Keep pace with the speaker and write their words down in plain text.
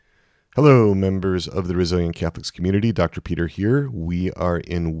Hello, members of the Resilient Catholics community. Dr. Peter here. We are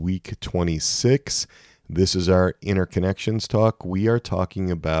in week 26. This is our Interconnections talk. We are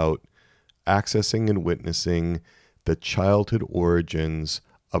talking about accessing and witnessing the childhood origins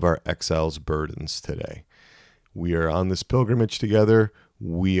of our exiles' burdens today. We are on this pilgrimage together.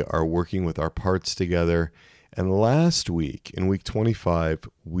 We are working with our parts together. And last week, in week 25,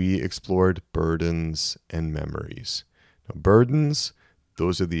 we explored burdens and memories. Now, burdens,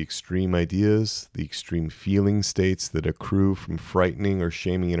 those are the extreme ideas, the extreme feeling states that accrue from frightening or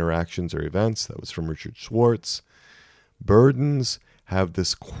shaming interactions or events. That was from Richard Schwartz. Burdens have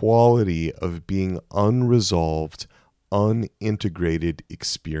this quality of being unresolved, unintegrated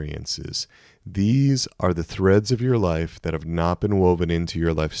experiences. These are the threads of your life that have not been woven into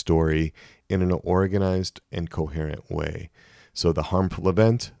your life story in an organized and coherent way. So the harmful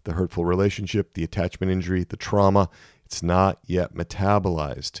event, the hurtful relationship, the attachment injury, the trauma, it's not yet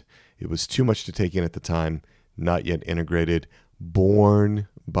metabolized. It was too much to take in at the time, not yet integrated, born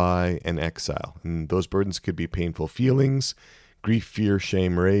by an exile. And those burdens could be painful feelings, grief, fear,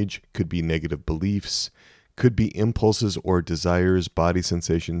 shame, rage, could be negative beliefs, could be impulses or desires, body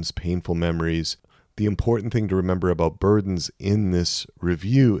sensations, painful memories. The important thing to remember about burdens in this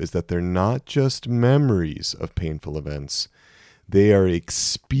review is that they're not just memories of painful events. They are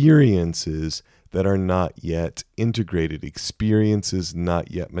experiences that are not yet integrated, experiences not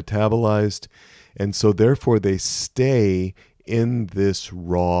yet metabolized. And so therefore they stay in this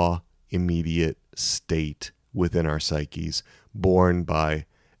raw, immediate state within our psyches, born by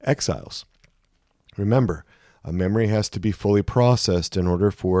exiles. Remember, a memory has to be fully processed in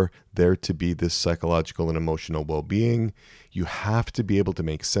order for there to be this psychological and emotional well-being. You have to be able to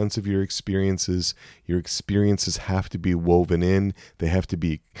make sense of your experiences. Your experiences have to be woven in. They have to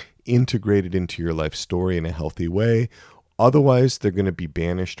be integrated into your life story in a healthy way. Otherwise, they're going to be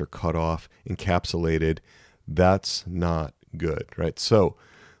banished or cut off, encapsulated. That's not good, right? So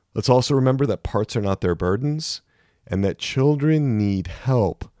let's also remember that parts are not their burdens and that children need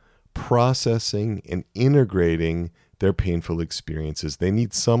help processing and integrating their painful experiences. They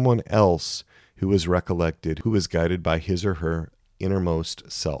need someone else who is recollected, who is guided by his or her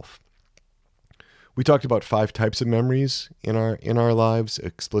innermost self. We talked about 5 types of memories in our lives: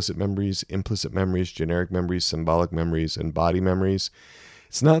 explicit memories, implicit memories, generic memories, symbolic memories, and body memories.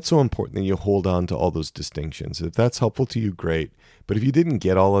 It's not so important that you hold on to all those distinctions. If that's helpful to you, great. But if you didn't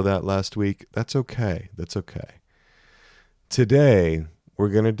get all of that last week, that's okay. That's okay. Today, we're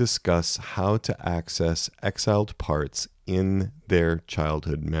going to discuss how to access exiled parts in their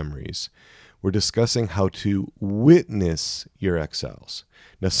childhood memories. We're discussing how to witness your exiles.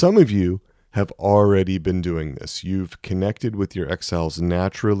 Now, some of you have already been doing this. You've connected with your exiles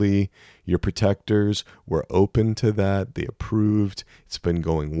naturally. Your protectors were open to that. They approved. It's been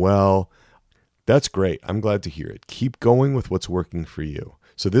going well. That's great. I'm glad to hear it. Keep going with what's working for you.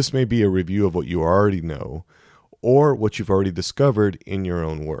 So this may be a review of what you already know, or what you've already discovered in your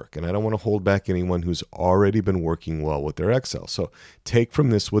own work. And I don't want to hold back anyone who's already been working well with their exiles. So take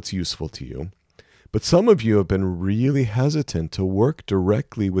from this what's useful to you. But some of you have been really hesitant to work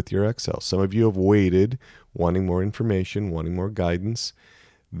directly with your exiles. Some of you have waited, wanting more information, wanting more guidance.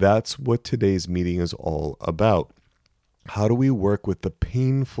 That's what today's meeting is all about. How do we work with the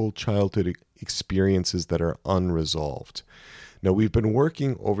painful childhood experiences that are unresolved? Now, we've been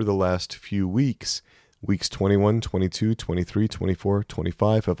working over the last few weeks. Weeks 21, 22, 23, 24,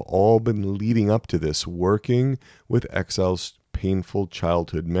 25 have all been leading up to this, working with exiles' painful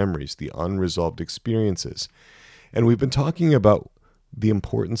childhood memories, the unresolved experiences. And we've been talking about the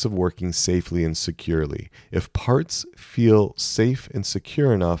importance of working safely and securely. If parts feel safe and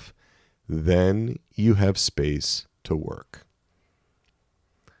secure enough, then you have space to work.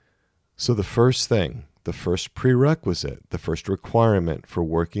 So the first thing, the first prerequisite, the first requirement for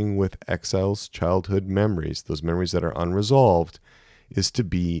working with exiles' childhood memories, those memories that are unresolved, is to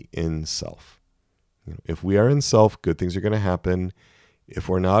be in self. If we are in self, good things are going to happen. If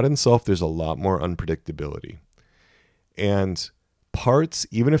we're not in self, there's a lot more unpredictability. And parts,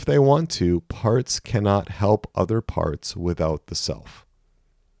 even if they want to, parts cannot help other parts without the self.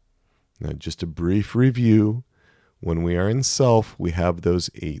 Now, just a brief review. When we are in self, we have those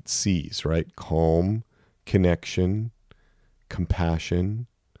 8 C's, right? Calm, connection, compassion,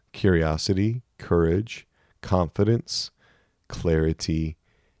 curiosity, courage, confidence, clarity,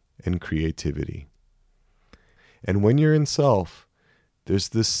 and creativity. And when you're in self, there's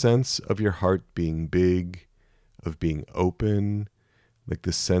this sense of your heart being big, of being open, like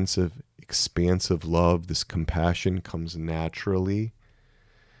this sense of expansive love, this compassion comes naturally.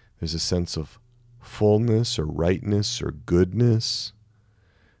 There's a sense of fullness or rightness or goodness.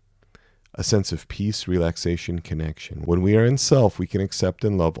 a sense of peace, relaxation, connection. When we are in self, we can accept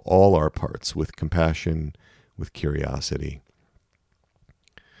and love all our parts with compassion, with curiosity.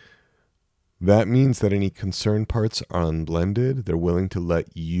 That means that any concerned parts are unblended. They're willing to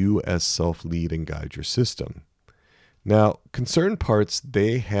let you as self lead and guide your system. Now, concerned parts,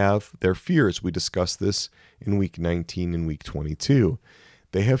 they have their fears. We discussed this in week 19 and week 22.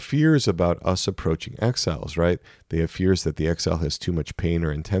 They have fears about us approaching exiles, right? They have fears that the exile has too much pain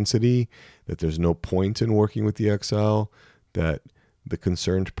or intensity, that there's no point in working with the exile, that the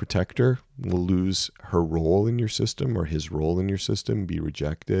concerned protector will lose her role in your system or his role in your system, be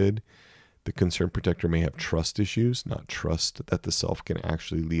rejected. The concerned protector may have trust issues, not trust that the self can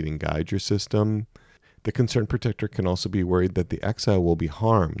actually lead and guide your system. The concerned protector can also be worried that the exile will be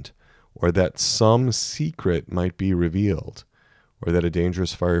harmed, or that some secret might be revealed, or that a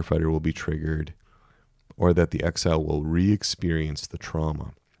dangerous firefighter will be triggered, or that the exile will re-experience the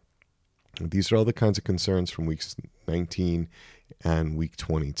trauma. These are all the kinds of concerns from weeks 19 and week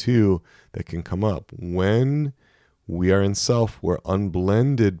 22 that can come up. When we are in self, we're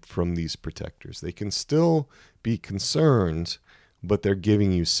unblended from these protectors. They can still be concerned, but they're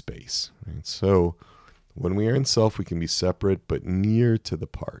giving you space. Right? So when we are in self, we can be separate but near to the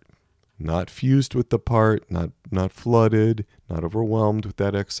part. Not fused with the part, not flooded, not overwhelmed with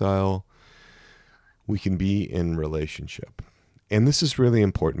that exile. We can be in relationship. And this is really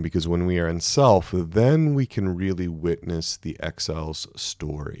important because when we are in self, then we can really witness the exile's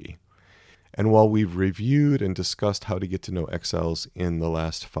story. And while we've reviewed and discussed how to get to know exiles in the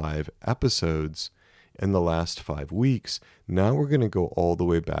last 5 episodes, in the last 5 weeks, now we're going to go all the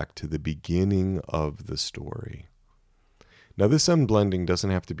way back to the beginning of the story. Now, this unblending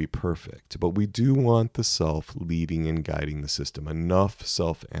doesn't have to be perfect, but we do want the self leading and guiding the system, enough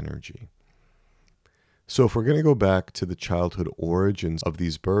self-energy. So if we're going to go back to the childhood origins of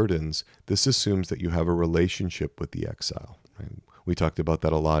these burdens, this assumes that you have a relationship with the exile. Right? We talked about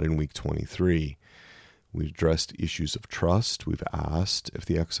that a lot in week 23. We've addressed issues of trust. We've asked if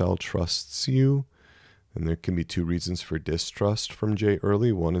the exile trusts you. And there can be 2 reasons for distrust from Jay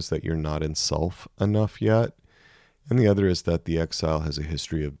Early. One is that you're not in self enough yet. And the other is that the exile has a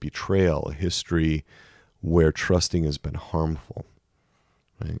history of betrayal, a history where trusting has been harmful.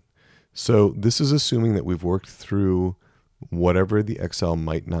 Right? So this is assuming that we've worked through whatever the exile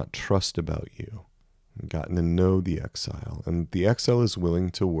might not trust about you, gotten to know the exile, and the exile is willing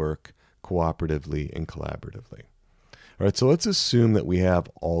to work cooperatively and collaboratively. All right, so let's assume that we have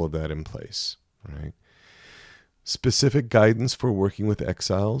all of that in place, right? Specific guidance for working with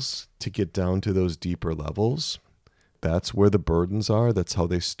exiles to get down to those deeper levels. That's where the burdens are. That's how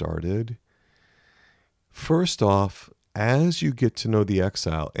they started. First off, as you get to know the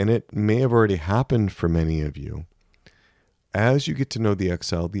exile, and it may have already happened for many of you, as you get to know the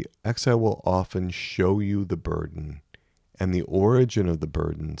exile will often show you the burden and the origin of the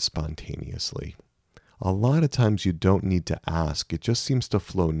burden spontaneously. A lot of times you don't need to ask. It just seems to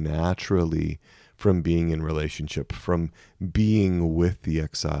flow naturally from being in relationship, from being with the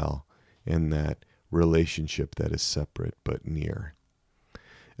exile in that relationship that is separate but near.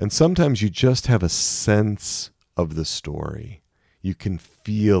 And sometimes you just have a sense of the story. You can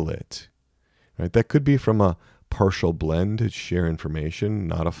feel it. Right? That could be from a partial blend to share information,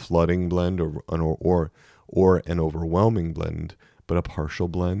 not a flooding blend or an overwhelming blend, but a partial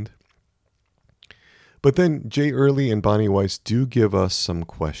blend. But then Jay Early and Bonnie Weiss do give us some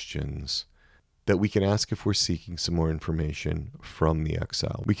questions that we can ask if we're seeking some more information from the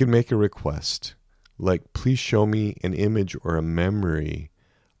exile. We can make a request, like, please show me an image or a memory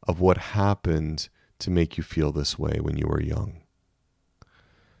of what happened to make you feel this way when you were young.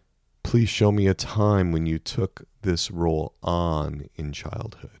 Please show me a time when you took this role on in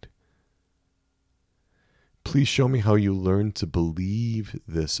childhood. Please show me how you learned to believe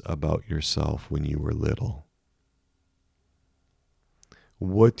this about yourself when you were little.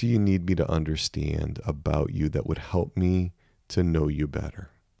 What do you need me to understand about you that would help me to know you better?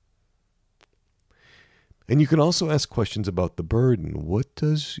 And you can also ask questions about the burden. What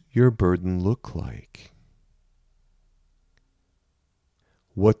does your burden look like?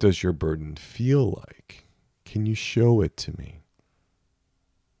 What does your burden feel like? Can you show it to me?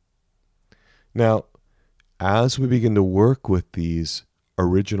 Now, as we begin to work with these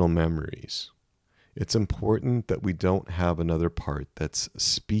original memories, it's important that we don't have another part that's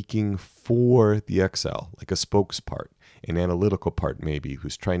speaking for the exile, like a spokes part, an analytical part maybe,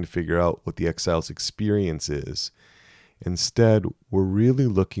 who's trying to figure out what the exile's experience is. Instead, we're really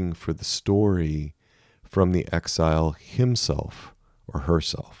looking for the story from the exile himself or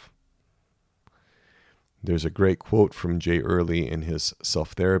herself. There's a great quote from Jay Early in his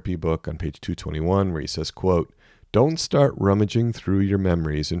self-therapy book on page 221 where he says, quote, "Don't start rummaging through your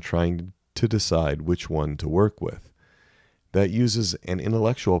memories and trying to decide which one to work with. That uses an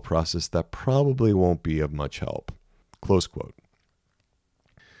intellectual process that probably won't be of much help." Close quote.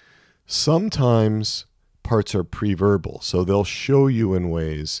 Sometimes parts are pre-verbal, so they'll show you in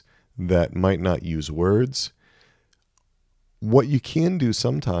ways that might not use words. What you can do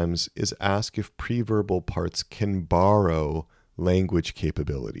sometimes is ask if pre-verbal parts can borrow language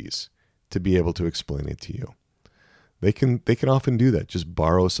capabilities to be able to explain it to you. They can often do that, just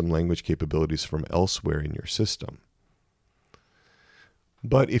borrow some language capabilities from elsewhere in your system.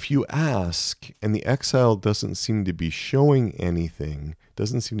 But if you ask and the exile doesn't seem to be showing anything,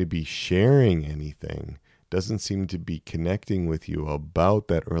 doesn't seem to be sharing anything, doesn't seem to be connecting with you about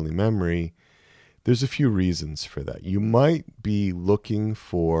that early memory, there's a few reasons for that. You might be looking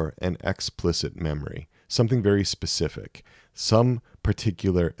for an explicit memory, something very specific, some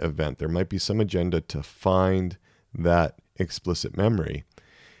particular event. There might be some agenda to find that explicit memory.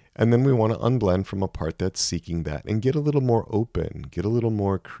 And then we want to unblend from a part that's seeking that and get a little more open, get a little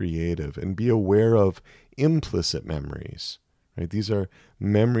more creative, and be aware of implicit memories. Right? These are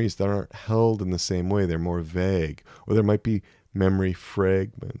memories that aren't held in the same way. They're more vague. Or there might be memory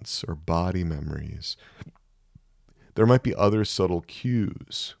fragments or body memories. There might be other subtle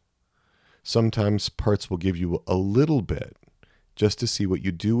cues. Sometimes parts will give you a little bit just to see what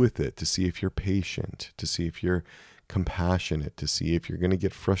you do with it, to see if you're patient, to see if you're compassionate, to see if you're going to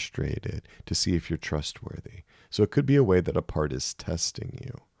get frustrated, to see if you're trustworthy. So it could be a way that a part is testing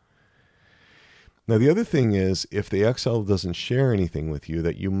you. Now, the other thing is, if the exile doesn't share anything with you,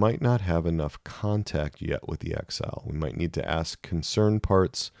 that you might not have enough contact yet with the exile. We might need to ask concerned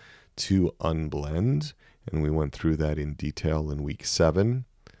parts to unblend, and we went through that in detail in week 7.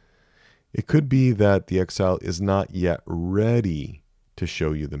 It could be that the exile is not yet ready to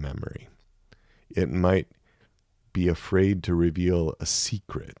show you the memory. It might be afraid to reveal a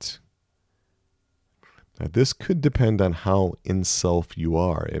secret. Now, this could depend on how in self you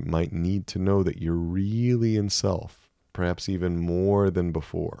are. It might need to know that you're really in self, perhaps even more than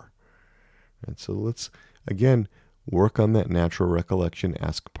before. And so let's, again, work on that natural recollection,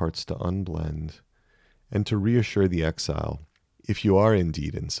 ask parts to unblend, and to reassure the exile if you are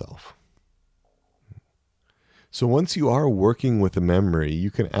indeed in self. So once you are working with a memory,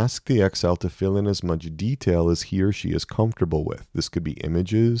 you can ask the exile to fill in as much detail as he or she is comfortable with. This could be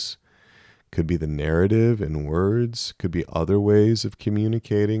images, could be the narrative in words, could be other ways of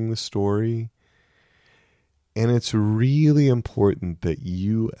communicating the story. And it's really important that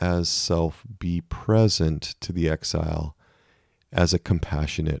you as self be present to the exile as a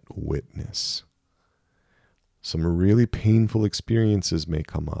compassionate witness. Some really painful experiences may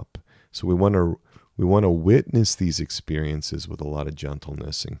come up. So we want to witness these experiences with a lot of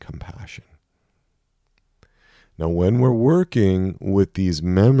gentleness and compassion. Now, when we're working with these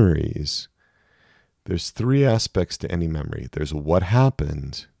memories, there's 3 aspects to any memory. There's what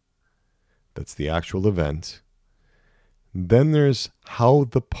happened. That's the actual event. Then there's how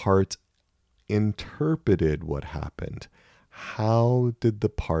the part interpreted what happened. How did the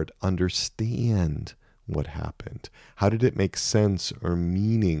part understand what happened? How did it make sense or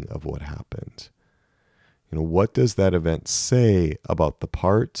meaning of what happened? What does that event say about the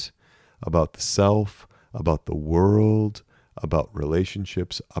part, about the self, about the world, about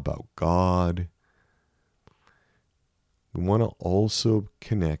relationships, about God? We want to also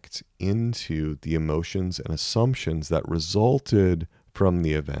connect into the emotions and assumptions that resulted from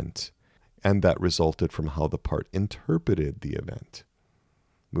the event and that resulted from how the part interpreted the event.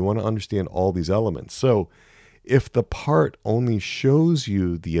 We want to understand all these elements. So if the part only shows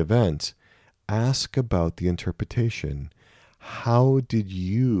you the event, ask about the interpretation. How did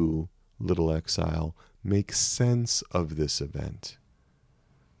you, little exile, make sense of this event?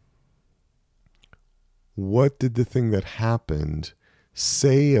 What did the thing that happened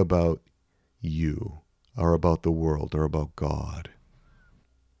say about you, or about the world, or about God?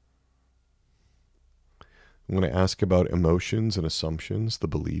 I'm going to ask about emotions and assumptions, the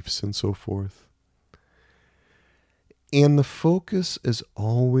beliefs, and so forth. And the focus is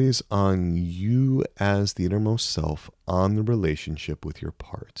always on you as the innermost self, on the relationship with your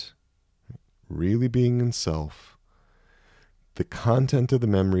part. Really being in self. The content of the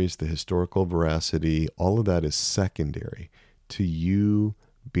memories, the historical veracity, all of that is secondary to you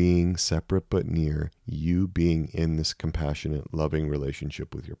being separate but near, you being in this compassionate, loving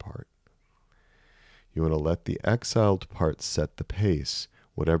relationship with your part. You want to let the exiled part set the pace,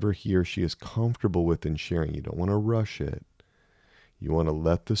 whatever he or she is comfortable with in sharing. You don't want to rush it. You want to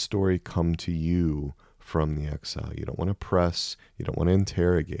let the story come to you from the exile. You don't want to press. You don't want to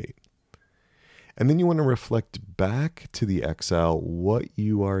interrogate. And then you want to reflect back to the exile what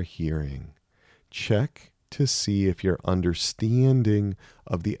you are hearing. Check to see if your understanding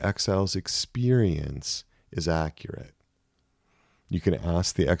of the exile's experience is accurate. You can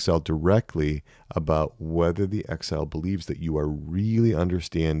ask the exile directly about whether the exile believes that you are really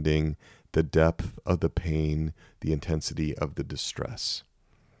understanding the depth of the pain, the intensity of the distress.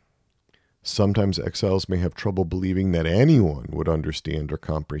 Sometimes exiles may have trouble believing that anyone would understand or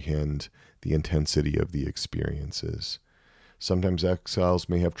comprehend the intensity of the experiences. Sometimes exiles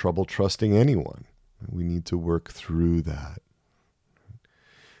may have trouble trusting anyone. We need to work through that.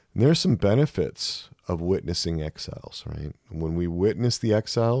 And there are some benefits of witnessing exiles, right? When we witness the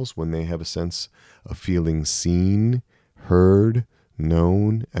exiles, when they have a sense of feeling seen, heard,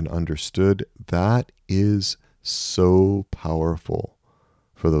 known, and understood, that is so powerful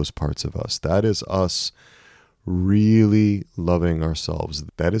for those parts of us. That is us really loving ourselves.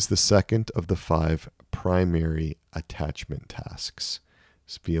 That is the second of the 5 primary attachment tasks.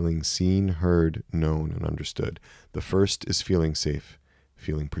 It's feeling seen, heard, known, and understood. The first is feeling safe,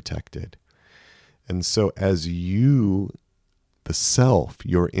 feeling protected. And so as you, the self,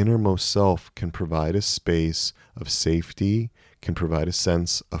 your innermost self, can provide a space of safety, can provide a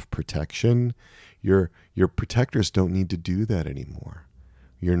sense of protection, your protectors don't need to do that anymore.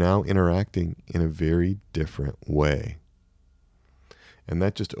 You're now interacting in a very different way. And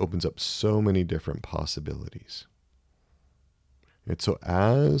that just opens up so many different possibilities. And so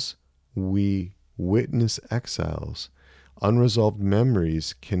as we witness exiles, unresolved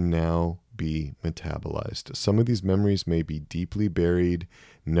memories can now be metabolized. Some of these memories may be deeply buried,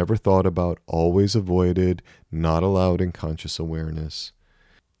 never thought about, always avoided, not allowed in conscious awareness.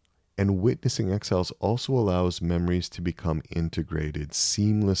 And witnessing exiles also allows memories to become integrated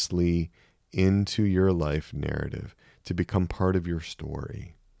seamlessly into your life narrative, to become part of your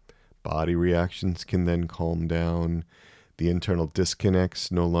story. Body reactions can then calm down. The internal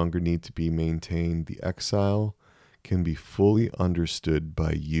disconnects no longer need to be maintained. The exile can be fully understood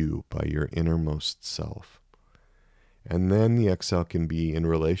by you, by your innermost self. And then the exile can be in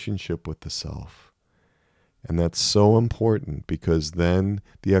relationship with the self. And that's so important because then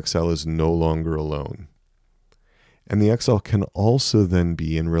the exile is no longer alone. And the exile can also then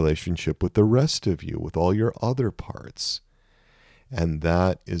be in relationship with the rest of you, with all your other parts. And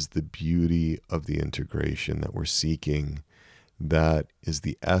that is the beauty of the integration that we're seeking. That is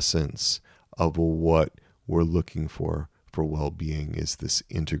the essence of what we're looking for well-being, is this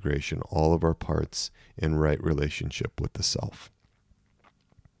integration, all of our parts in right relationship with the self.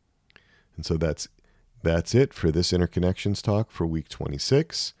 And so that's it for this Interconnections talk for week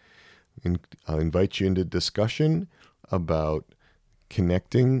 26. I'll invite you into discussion about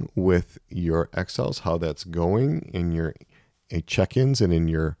connecting with your exiles, how that's going in your check-ins and in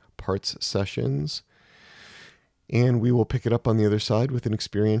your parts sessions. And we will pick it up on the other side with an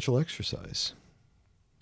experiential exercise.